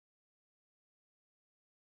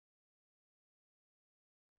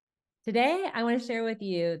Today, I want to share with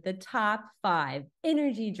you the top 5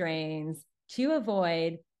 energy drains to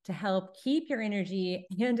avoid to help keep your energy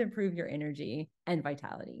and improve your energy and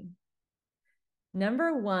vitality.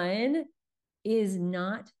 Number 1 is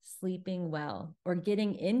not sleeping well or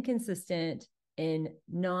getting inconsistent in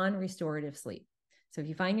non-restorative sleep. So if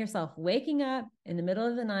you find yourself waking up in the middle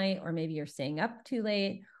of the night, or maybe you're staying up too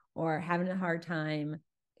late or having a hard time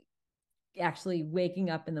actually waking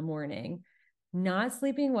up in the morning, not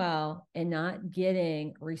sleeping well and not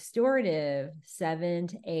getting restorative 7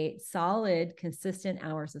 to 8 solid, consistent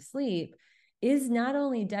hours of sleep is not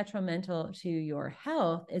only detrimental to your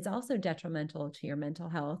health, it's also detrimental to your mental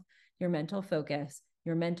health, your mental focus,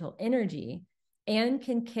 your mental energy, and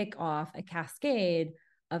can kick off a cascade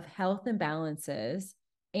of health imbalances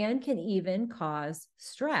and can even cause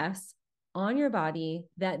stress on your body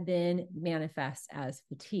that then manifests as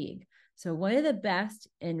fatigue. So one of the best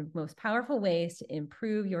and most powerful ways to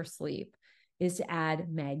improve your sleep is to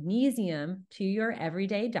add magnesium to your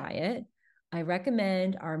everyday diet. I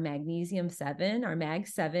recommend our magnesium 7, our mag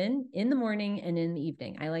 7 in the morning and in the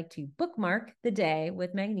evening. I like to bookmark the day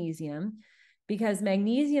with magnesium because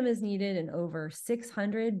magnesium is needed in over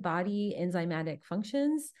 600 body enzymatic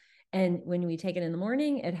functions. And when we take it in the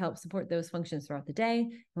morning, it helps support those functions throughout the day.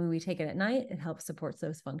 When we take it at night, it helps support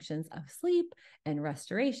those functions of sleep and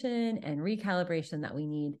restoration and recalibration that we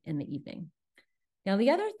need in the evening. Now,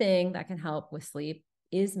 the other thing that can help with sleep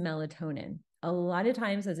is melatonin. A lot of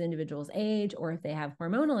times as individuals age or if they have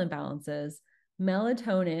hormonal imbalances,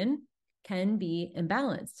 melatonin can be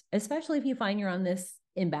imbalanced, especially if you find you're on this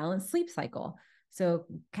imbalanced sleep cycle. So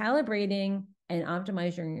calibrating and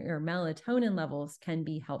optimizing your melatonin levels can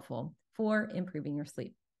be helpful for improving your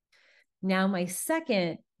sleep. Now, my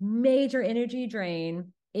second major energy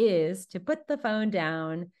drain is to put the phone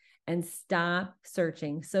down and stop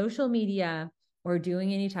searching social media or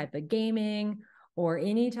doing any type of gaming or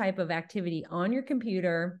any type of activity on your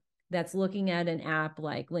computer that's looking at an app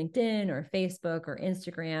like LinkedIn or Facebook or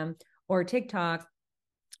Instagram or TikTok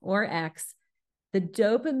or X. The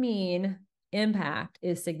dopamine impact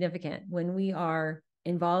is significant when we are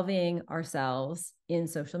involving ourselves in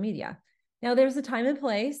social media. Now, there's a time and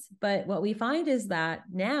place, but what we find is that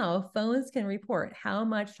now phones can report how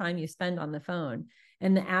much time you spend on the phone.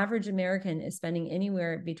 And the average American is spending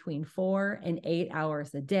anywhere between 4 and 8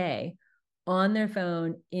 hours a day on their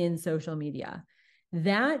phone in social media.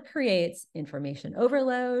 That creates information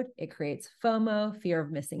overload. It creates FOMO, fear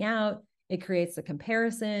of missing out. It creates the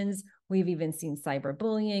comparisons. We've even seen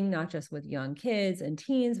cyberbullying, not just with young kids and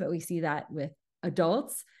teens, but we see that with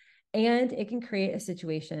adults. And it can create a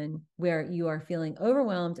situation where you are feeling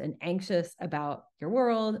overwhelmed and anxious about your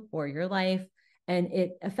world or your life, and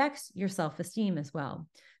it affects your self-esteem as well.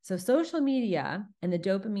 So social media and the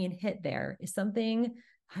dopamine hit there is something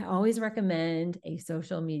I always recommend, a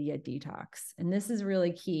social media detox. And this is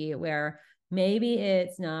really key, where maybe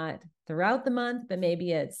it's not throughout the month, but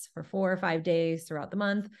maybe it's for 4 or 5 days throughout the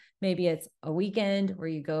month. Maybe it's a weekend where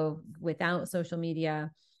you go without social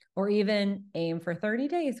media, or even aim for 30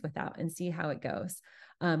 days without and see how it goes.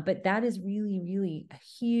 But that is really, really a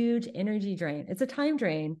huge energy drain. It's a time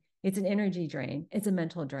drain. It's an energy drain. It's a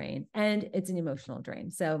mental drain, and it's an emotional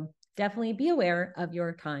drain. So definitely be aware of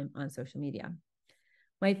your time on social media.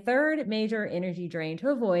 My third major energy drain to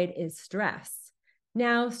avoid is stress.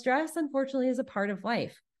 Now, stress, unfortunately, is a part of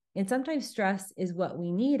life. And sometimes stress is what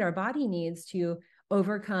we need, our body needs to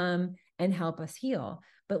overcome and help us heal.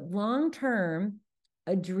 But long-term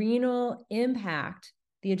adrenal impact,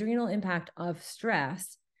 the adrenal impact of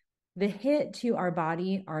stress, the hit to our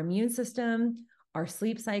body, our immune system, our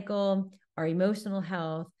sleep cycle, our emotional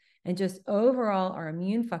health, and just overall our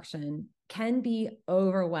immune function can be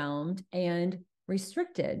overwhelmed and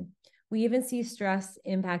restricted. We even see stress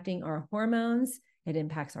impacting our hormones. It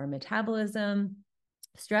impacts our metabolism.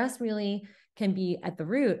 Stress really can be at the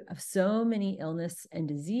root of so many illness and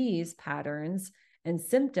disease patterns and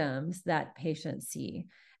symptoms that patients see.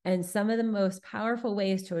 And some of the most powerful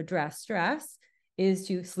ways to address stress is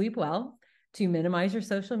to sleep well, to minimize your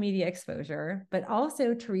social media exposure, but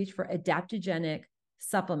also to reach for adaptogenic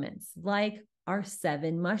supplements like our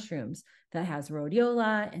 7 mushrooms that has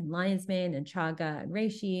rhodiola and lion's mane and chaga and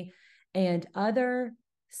reishi and other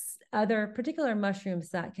particular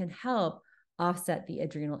mushrooms that can help offset the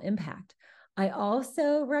adrenal impact. I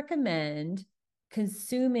also recommend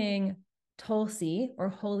consuming Tulsi or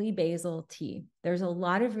holy basil tea. There's a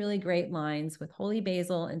lot of really great lines with holy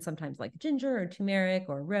basil and sometimes like ginger or turmeric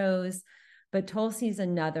or rose, but Tulsi is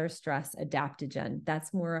another stress adaptogen.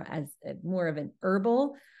 That's more of an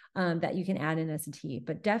herbal that you can add in as a tea,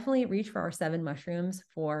 but definitely reach for our 7 mushrooms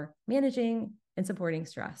for managing and supporting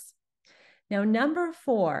stress. Now, number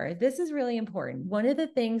 4, this is really important. One of the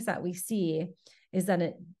things that we see is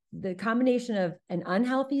that the combination of an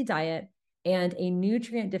unhealthy diet and a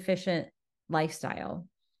nutrient deficient lifestyle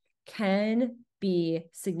can be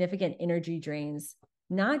significant energy drains,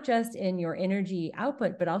 not just in your energy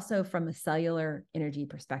output, but also from a cellular energy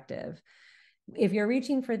perspective. If you're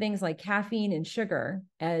reaching for things like caffeine and sugar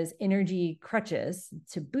as energy crutches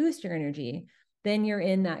to boost your energy, then you're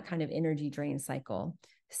in that kind of energy drain cycle.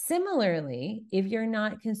 Similarly, if you're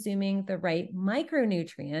not consuming the right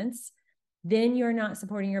micronutrients, then you're not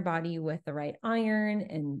supporting your body with the right iron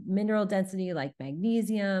and mineral density like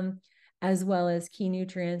magnesium, as well as key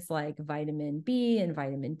nutrients like vitamin B and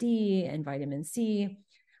vitamin D and vitamin C.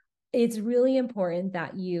 It's really important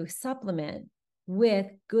that you supplement with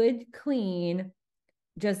good, clean,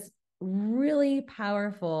 just really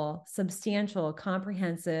powerful, substantial,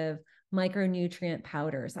 comprehensive micronutrient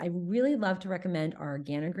powders. I really love to recommend our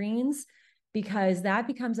Organixx because that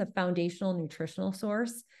becomes a foundational nutritional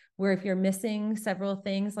source where if you're missing several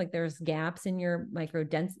things, like there's gaps in your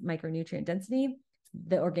micronutrient density,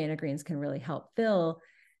 the Organixx can really help fill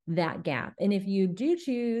that gap. And if you do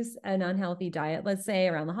choose an unhealthy diet, let's say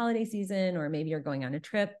around the holiday season, or maybe you're going on a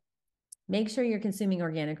trip, make sure you're consuming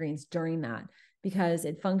Organixx during that because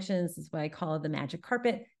it functions as what I call the magic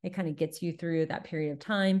carpet. It kind of gets you through that period of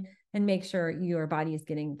time and make sure your body is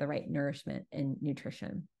getting the right nourishment and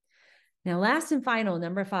nutrition. Now, last and final,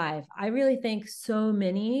 number 5, I really think so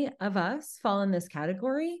many of us fall in this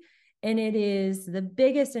category, and it is the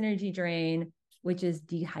biggest energy drain, which is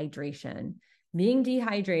dehydration. Being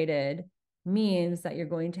dehydrated means that you're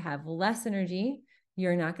going to have less energy.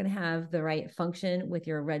 You're not going to have the right function with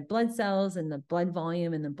your red blood cells and the blood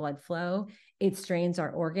volume and the blood flow. It strains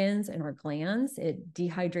our organs and our glands. It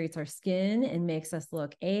dehydrates our skin and makes us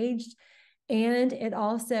look aged. And it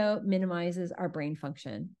also minimizes our brain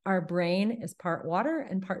function. Our brain is part water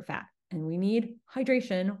and part fat, and we need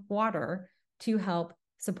hydration, water, to help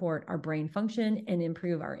support our brain function and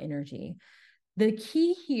improve our energy. The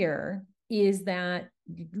key here is that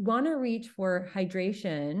you want to reach for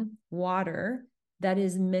hydration, water, that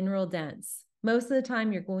is mineral dense. Most of the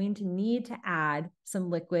time, you're going to need to add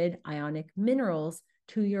some liquid ionic minerals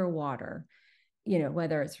to your water.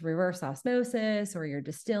 Whether it's reverse osmosis or you're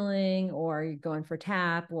distilling or you're going for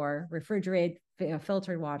tap or refrigerated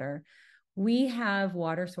filtered water, we have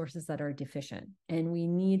water sources that are deficient and we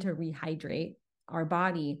need to rehydrate our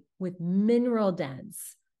body with mineral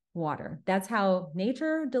dense water. That's how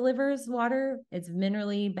nature delivers water. It's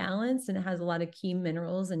minerally balanced and it has a lot of key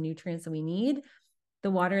minerals and nutrients that we need. The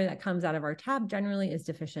water that comes out of our tap generally is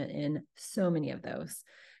deficient in so many of those.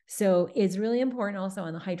 So it's really important also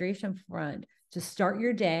on the hydration front to start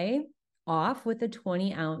your day off with a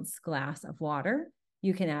 20-ounce glass of water.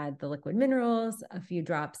 You can add the liquid minerals, a few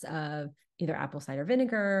drops of either apple cider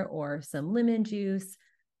vinegar or some lemon juice,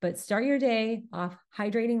 but start your day off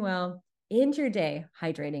hydrating well, end your day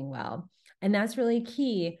hydrating well. And that's really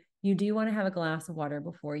key. You do want to have a glass of water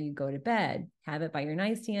before you go to bed. Have it by your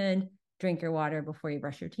nightstand, drink your water before you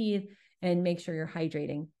brush your teeth, and make sure you're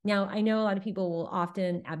hydrating. Now, I know a lot of people will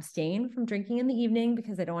often abstain from drinking in the evening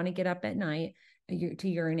because they don't want to get up at night to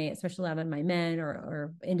urinate, especially a lot of my men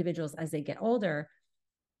or individuals as they get older.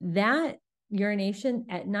 That urination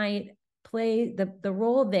at night play the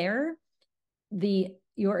role there.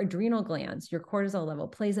 Your adrenal glands, your cortisol level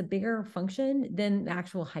plays a bigger function than the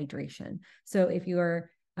actual hydration. So if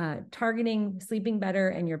you're targeting sleeping better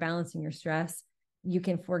and you're balancing your stress, you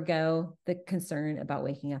can forego the concern about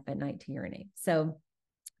waking up at night to urinate. So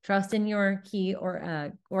trust in your key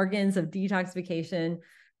organs of detoxification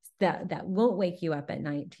that won't wake you up at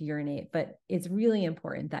night to urinate, but it's really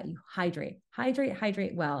important that you hydrate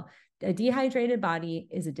well. A dehydrated body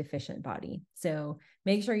is a deficient body. So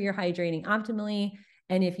make sure you're hydrating optimally.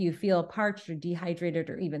 And if you feel parched or dehydrated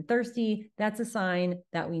or even thirsty, that's a sign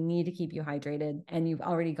that we need to keep you hydrated and you've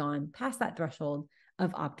already gone past that threshold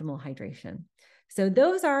of optimal hydration. So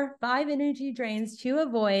those are 5 energy drains to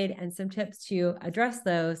avoid and some tips to address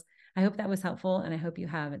those. I hope that was helpful and I hope you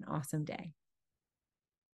have an awesome day.